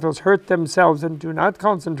Bodhisattvas hurt themselves and do not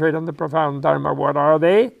concentrate on the profound Dharma. What are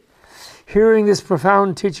they? Hearing this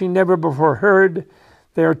profound teaching never before heard,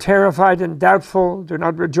 they are terrified and doubtful, do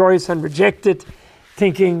not rejoice and reject it,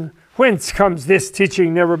 thinking, whence comes this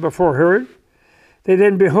teaching never before heard? They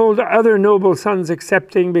then behold other noble sons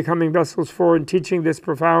accepting, becoming vessels for, and teaching this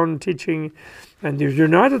profound teaching, and you do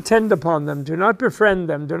not attend upon them, do not befriend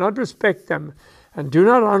them, do not respect them, and do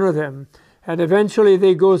not honor them. And eventually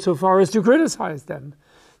they go so far as to criticize them.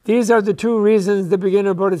 These are the 2 reasons the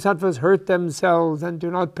beginner bodhisattvas hurt themselves and do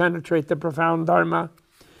not penetrate the profound Dharma.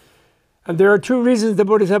 And there are 2 reasons the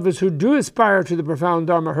bodhisattvas who do aspire to the profound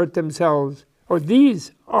Dharma hurt themselves.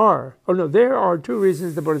 There are 2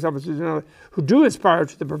 reasons the bodhisattvas who do aspire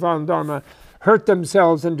to the profound Dharma hurt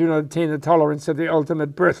themselves and do not attain the tolerance of the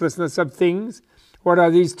ultimate birthlessness of things. What are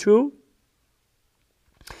these 2?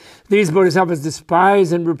 These bodhisattvas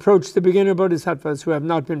despise and reproach the beginner bodhisattvas who have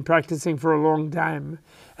not been practicing for a long time,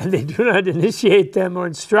 and they do not initiate them or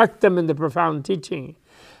instruct them in the profound teaching.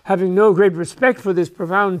 Having no great respect for this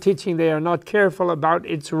profound teaching, they are not careful about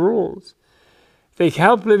its rules. They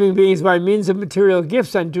help living beings by means of material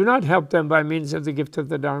gifts and do not help them by means of the gift of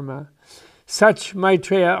the Dharma. Such,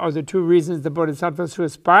 Maitreya, are the 2 reasons the bodhisattvas who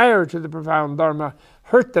aspire to the profound Dharma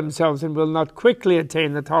hurt themselves and will not quickly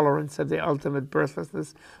attain the tolerance of the ultimate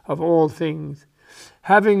birthlessness of all things.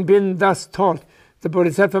 Having been thus taught, the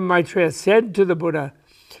Bodhisattva Maitreya said to the Buddha,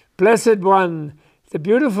 Blessed One, the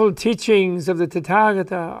beautiful teachings of the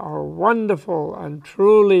Tathagata are wonderful and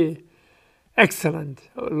truly excellent.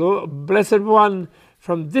 Blessed One,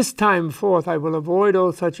 from this time forth I will avoid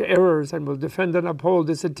all such errors and will defend and uphold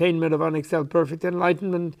this attainment of unexcelled perfect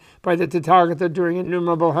enlightenment by the Tathagata during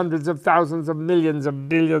innumerable hundreds of thousands of millions of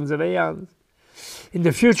billions of aeons. In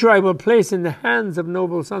the future I will place in the hands of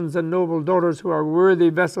noble sons and noble daughters who are worthy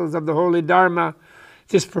vessels of the holy Dharma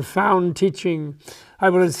this profound teaching. I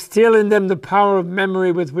will instill in them the power of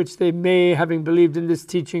memory with which they may, having believed in this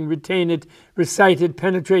teaching, retain it, recite it,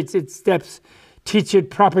 penetrate its depths, teach it,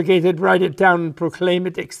 propagate it, write it down, and proclaim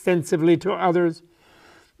it extensively to others.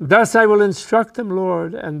 Thus I will instruct them,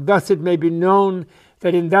 Lord, and thus it may be known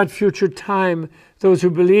that in that future time, those who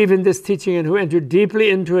believe in this teaching and who enter deeply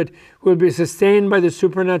into it will be sustained by the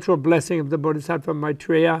supernatural blessing of the Bodhisattva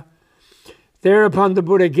Maitreya. Thereupon the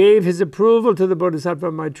Buddha gave his approval to the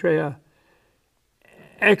Bodhisattva Maitreya.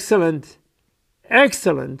 Excellent,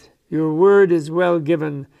 excellent, your word is well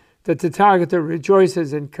given. The Tathagata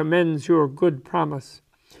rejoices and commends your good promise.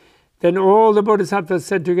 Then all the Bodhisattvas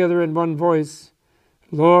said together in one voice,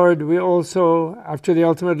 Lord, we also, after the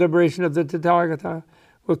ultimate liberation of the Tathagata,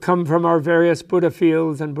 will come from our various Buddha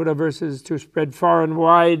fields and Buddha verses to spread far and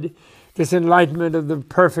wide this enlightenment of the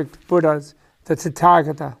perfect Buddhas, the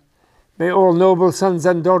Tathagata. May all noble sons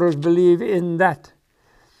and daughters believe in that.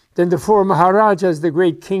 Then the four Maharajas, the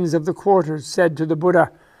great kings of the quarters, said to the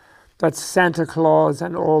Buddha, that's Santa Claus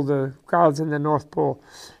and all the gods in the North Pole,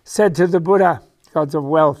 said to the Buddha, gods of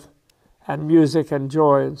wealth and music and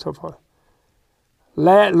joy and so forth,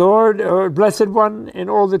 Lord, Blessed One, in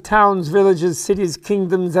all the towns, villages, cities,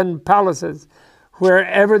 kingdoms, and palaces,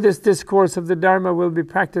 wherever this discourse of the Dharma will be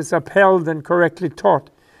practiced, upheld, and correctly taught,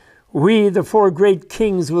 we, the four great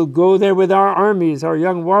kings, will go there with our armies, our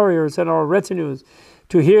young warriors, and our retinues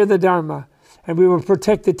to hear the Dharma, and we will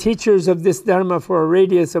protect the teachers of this Dharma for a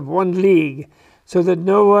radius of 1 league, so that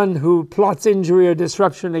no one who plots injury or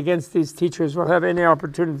disruption against these teachers will have any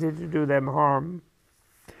opportunity to do them harm.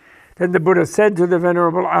 Then the Buddha said to the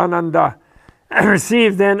Venerable Ananda,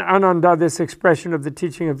 receive then, Ananda, this expression of the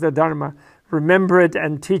teaching of the Dharma. Remember it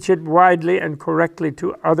and teach it widely and correctly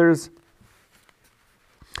to others.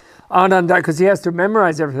 Ananda, because he has to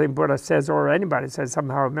memorize everything Buddha says, or anybody says,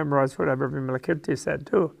 somehow memorize whatever Vimalakirti said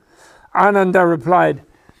too. Ananda replied,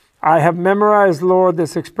 I have memorized, Lord,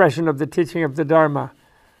 this expression of the teaching of the Dharma.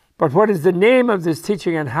 But what is the name of this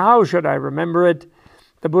teaching and how should I remember it?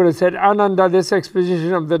 The Buddha said, Ananda, this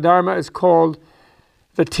exposition of the Dharma is called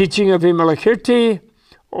the teaching of Vimalakirti,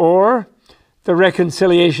 or the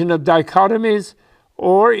reconciliation of dichotomies,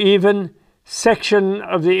 or even section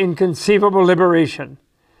of the inconceivable liberation.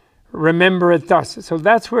 Remember it thus. So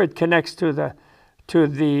that's where it connects to the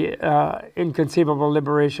inconceivable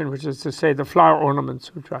liberation, which is to say the Flower Ornament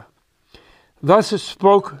Sutra. Thus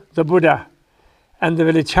spoke the Buddha. And the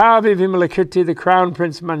Velichavi Vimalakirti, the Crown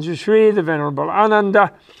Prince Manjushri, the Venerable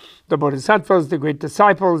Ananda, the Bodhisattvas, the great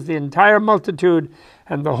disciples, the entire multitude,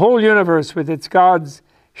 and the whole universe with its gods,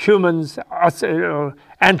 humans,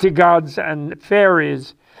 anti-gods, and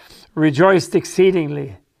fairies, rejoiced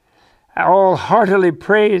exceedingly. All heartily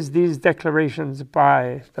praised these declarations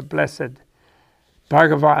by the blessed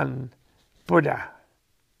Bhagavan Buddha.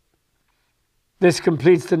 This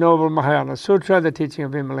completes the Noble Mahayana Sutra, the teaching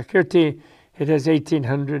of Vimalakirti. It has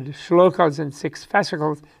 1,800 shlokas and 6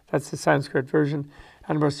 fascicles. That's the Sanskrit version,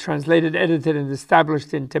 and was translated, edited, and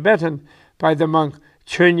established in Tibetan by the monk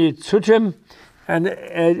Chönyi Tsutrem, and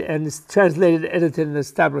is translated, edited, and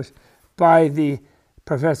established by the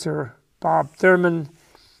Professor Bob Thurman,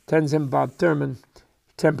 Tenzin Bob Thurman,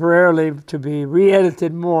 temporarily to be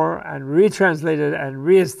re-edited more and retranslated and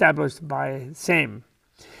re-established by same.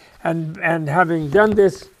 And having done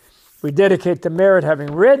this, we dedicate the merit,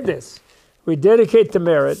 having read this, we dedicate the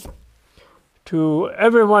merit to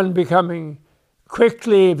everyone becoming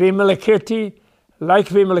quickly Vimalakirti, like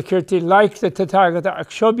the Tathagata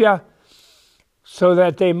Akshobhya, so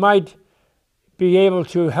that they might be able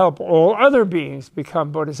to help all other beings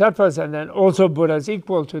become bodhisattvas and then also Buddhas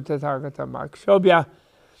equal to Tathagata Akshobhya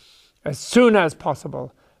as soon as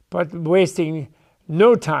possible, but wasting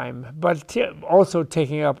no time, but also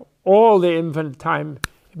taking up all the infinite time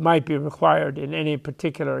might be required in any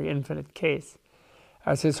particular infinite case.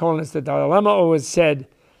 As His Holiness the Dalai Lama always said,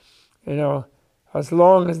 as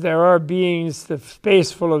long as there are beings, the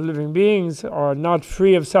space full of living beings are not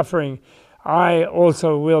free of suffering, I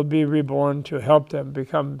also will be reborn to help them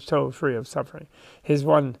become so free of suffering. His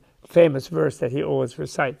one famous verse that he always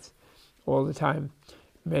recites all the time.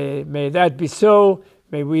 May that be so.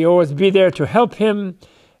 May we always be there to help him,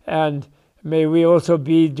 and may we also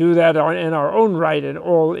do that in our own right in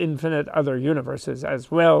all infinite other universes as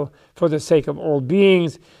well, for the sake of all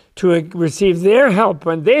beings, to receive their help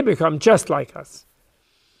when they become just like us.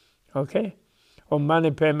 Okay? Om Mani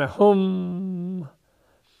Padme Hum.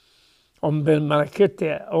 Om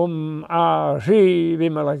Vimalakirti. Om Ari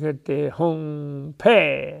Vimalakirti Hum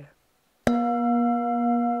Pe.